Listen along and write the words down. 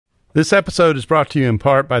This episode is brought to you in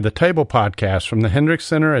part by the Table Podcast from the Hendricks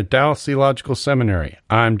Center at Dallas Theological Seminary.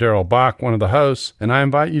 I'm Darrell Bach, one of the hosts, and I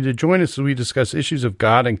invite you to join us as we discuss issues of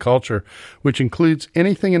God and culture, which includes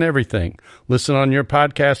anything and everything. Listen on your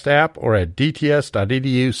podcast app or at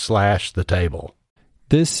dts.edu/thetable.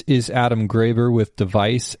 This is Adam Graber with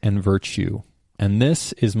Device and Virtue, and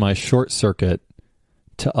this is my short circuit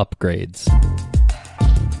to upgrades.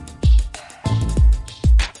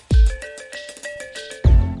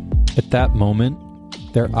 At that moment,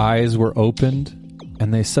 their eyes were opened,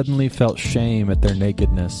 and they suddenly felt shame at their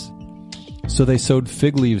nakedness. So they sewed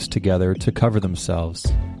fig leaves together to cover themselves.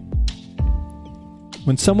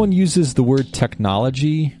 When someone uses the word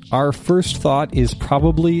technology, our first thought is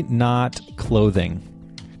probably not clothing.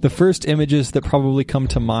 The first images that probably come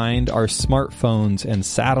to mind are smartphones and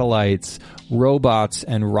satellites, robots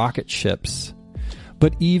and rocket ships.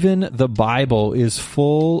 But even the Bible is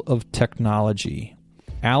full of technology.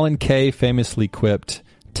 Alan Kay famously quipped,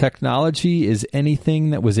 "Technology is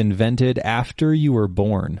anything that was invented after you were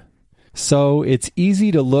born." So it's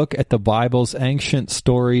easy to look at the Bible's ancient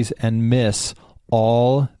stories and miss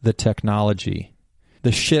all the technology.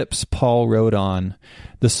 The ships Paul wrote on,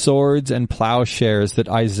 the swords and plowshares that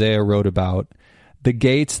Isaiah wrote about, the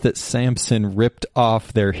gates that Samson ripped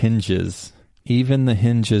off their hinges, even the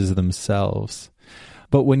hinges themselves.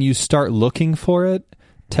 But when you start looking for it,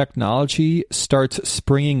 technology starts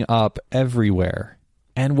springing up everywhere.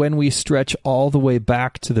 And when we stretch all the way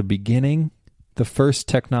back to the beginning, the first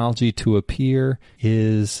technology to appear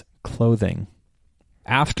is clothing.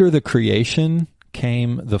 After the creation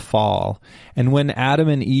came the fall, and when Adam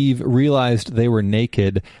and Eve realized they were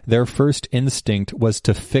naked, their first instinct was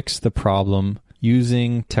to fix the problem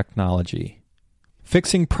using technology.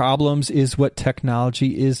 Fixing problems is what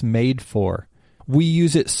technology is made for. We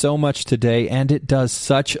use it so much today, and it does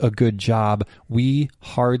such a good job, we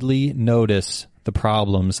hardly notice the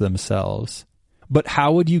problems themselves. But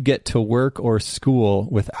how would you get to work or school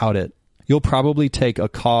without it? You'll probably take a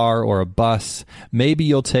car or a bus. Maybe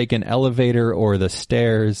you'll take an elevator or the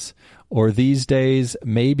stairs. Or these days,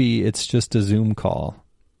 maybe it's just a Zoom call.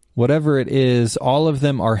 Whatever it is, all of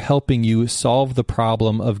them are helping you solve the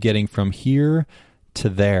problem of getting from here to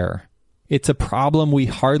there. It's a problem we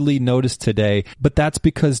hardly notice today, but that's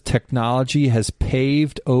because technology has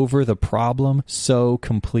paved over the problem so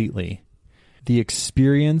completely. The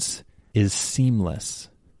experience is seamless.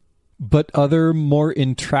 But other, more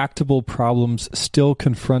intractable problems still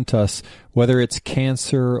confront us, whether it's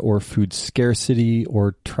cancer or food scarcity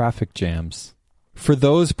or traffic jams. For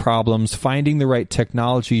those problems, finding the right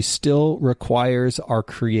technology still requires our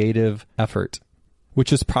creative effort.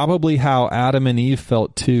 Which is probably how Adam and Eve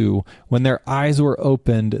felt too. When their eyes were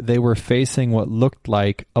opened, they were facing what looked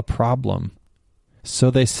like a problem. So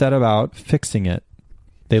they set about fixing it.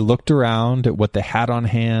 They looked around at what they had on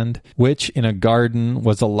hand, which in a garden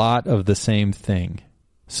was a lot of the same thing.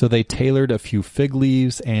 So they tailored a few fig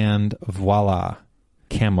leaves and voila,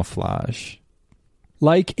 camouflage.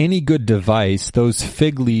 Like any good device, those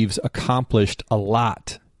fig leaves accomplished a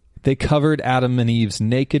lot. They covered Adam and Eve's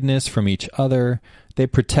nakedness from each other, they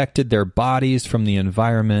protected their bodies from the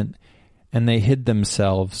environment, and they hid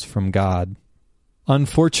themselves from God.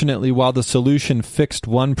 Unfortunately, while the solution fixed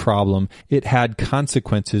one problem, it had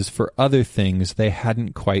consequences for other things they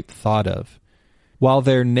hadn't quite thought of. While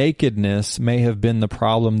their nakedness may have been the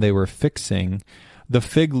problem they were fixing, the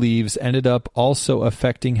fig leaves ended up also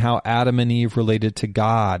affecting how Adam and Eve related to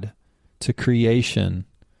God, to creation,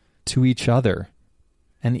 to each other,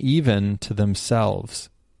 and even to themselves.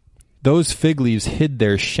 Those fig leaves hid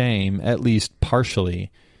their shame, at least partially,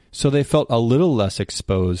 so they felt a little less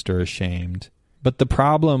exposed or ashamed. But the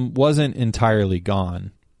problem wasn't entirely gone,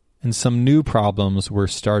 and some new problems were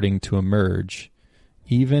starting to emerge,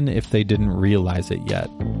 even if they didn't realize it yet.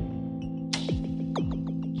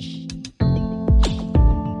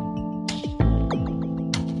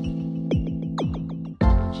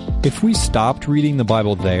 If we stopped reading the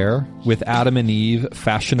Bible there, with Adam and Eve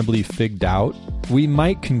fashionably figged out, we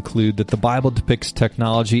might conclude that the Bible depicts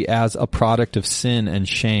technology as a product of sin and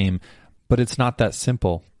shame, but it's not that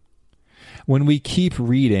simple. When we keep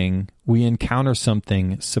reading, we encounter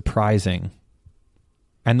something surprising.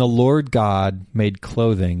 And the Lord God made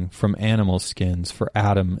clothing from animal skins for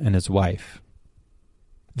Adam and his wife.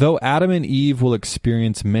 Though Adam and Eve will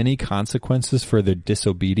experience many consequences for their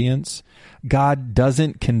disobedience, God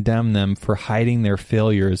doesn't condemn them for hiding their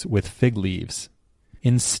failures with fig leaves.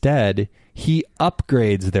 Instead, he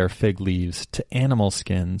upgrades their fig leaves to animal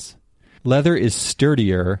skins. Leather is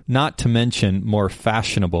sturdier, not to mention more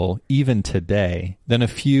fashionable, even today, than a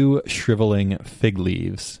few shriveling fig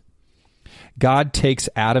leaves. God takes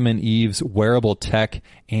Adam and Eve's wearable tech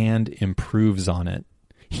and improves on it.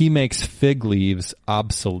 He makes fig leaves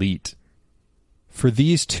obsolete. For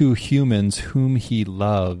these two humans whom he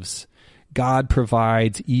loves, God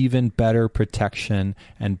provides even better protection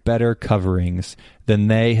and better coverings than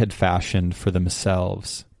they had fashioned for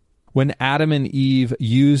themselves. When Adam and Eve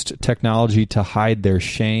used technology to hide their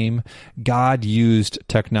shame, God used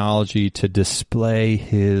technology to display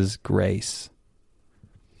his grace.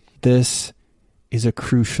 This is a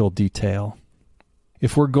crucial detail.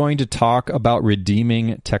 If we're going to talk about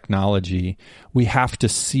redeeming technology, we have to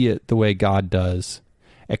see it the way God does,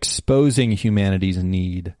 exposing humanity's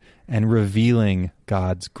need and revealing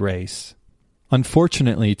God's grace.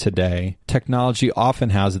 Unfortunately today, technology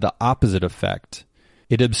often has the opposite effect.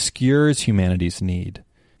 It obscures humanity's need.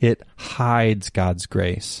 It hides God's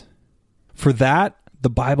grace. For that, the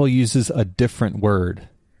Bible uses a different word,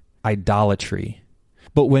 idolatry.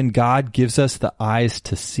 But when God gives us the eyes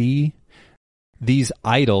to see, these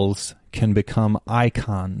idols can become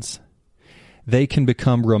icons. They can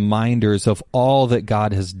become reminders of all that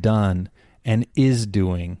God has done and is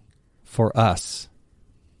doing for us.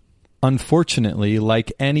 Unfortunately,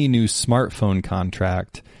 like any new smartphone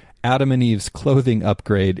contract, Adam and Eve's clothing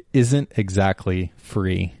upgrade isn't exactly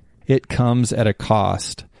free. It comes at a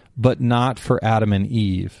cost, but not for Adam and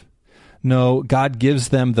Eve. No, God gives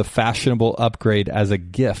them the fashionable upgrade as a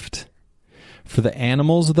gift. For the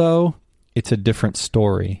animals, though, it's a different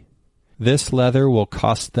story. This leather will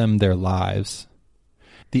cost them their lives.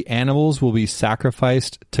 The animals will be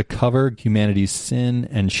sacrificed to cover humanity's sin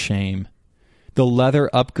and shame. The leather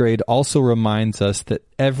upgrade also reminds us that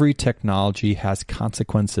every technology has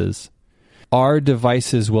consequences. Our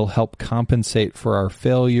devices will help compensate for our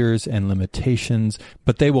failures and limitations,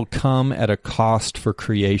 but they will come at a cost for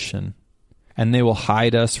creation, and they will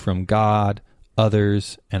hide us from God,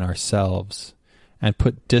 others, and ourselves, and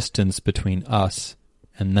put distance between us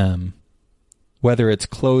and them. Whether it's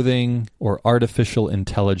clothing or artificial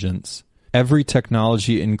intelligence, every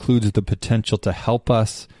technology includes the potential to help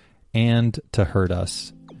us and to hurt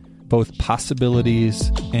us, both possibilities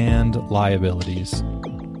and liabilities.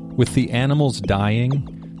 With the animals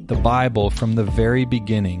dying, the Bible from the very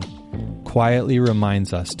beginning quietly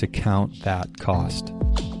reminds us to count that cost.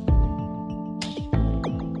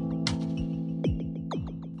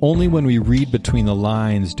 Only when we read between the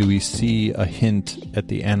lines do we see a hint at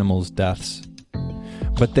the animals' deaths.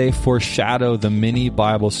 But they foreshadow the many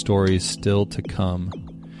Bible stories still to come.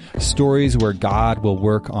 Stories where God will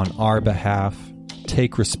work on our behalf,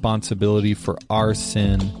 take responsibility for our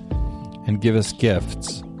sin, and give us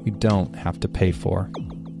gifts we don't have to pay for.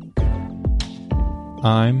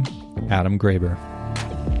 I'm Adam Graber.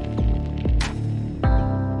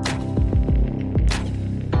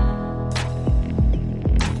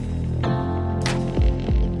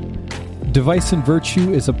 Device and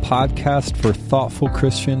Virtue is a podcast for thoughtful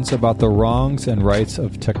Christians about the wrongs and rights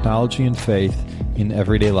of technology and faith in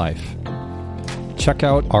everyday life. Check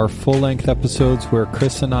out our full-length episodes where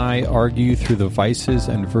Chris and I argue through the vices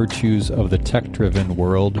and virtues of the tech-driven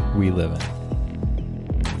world we live in.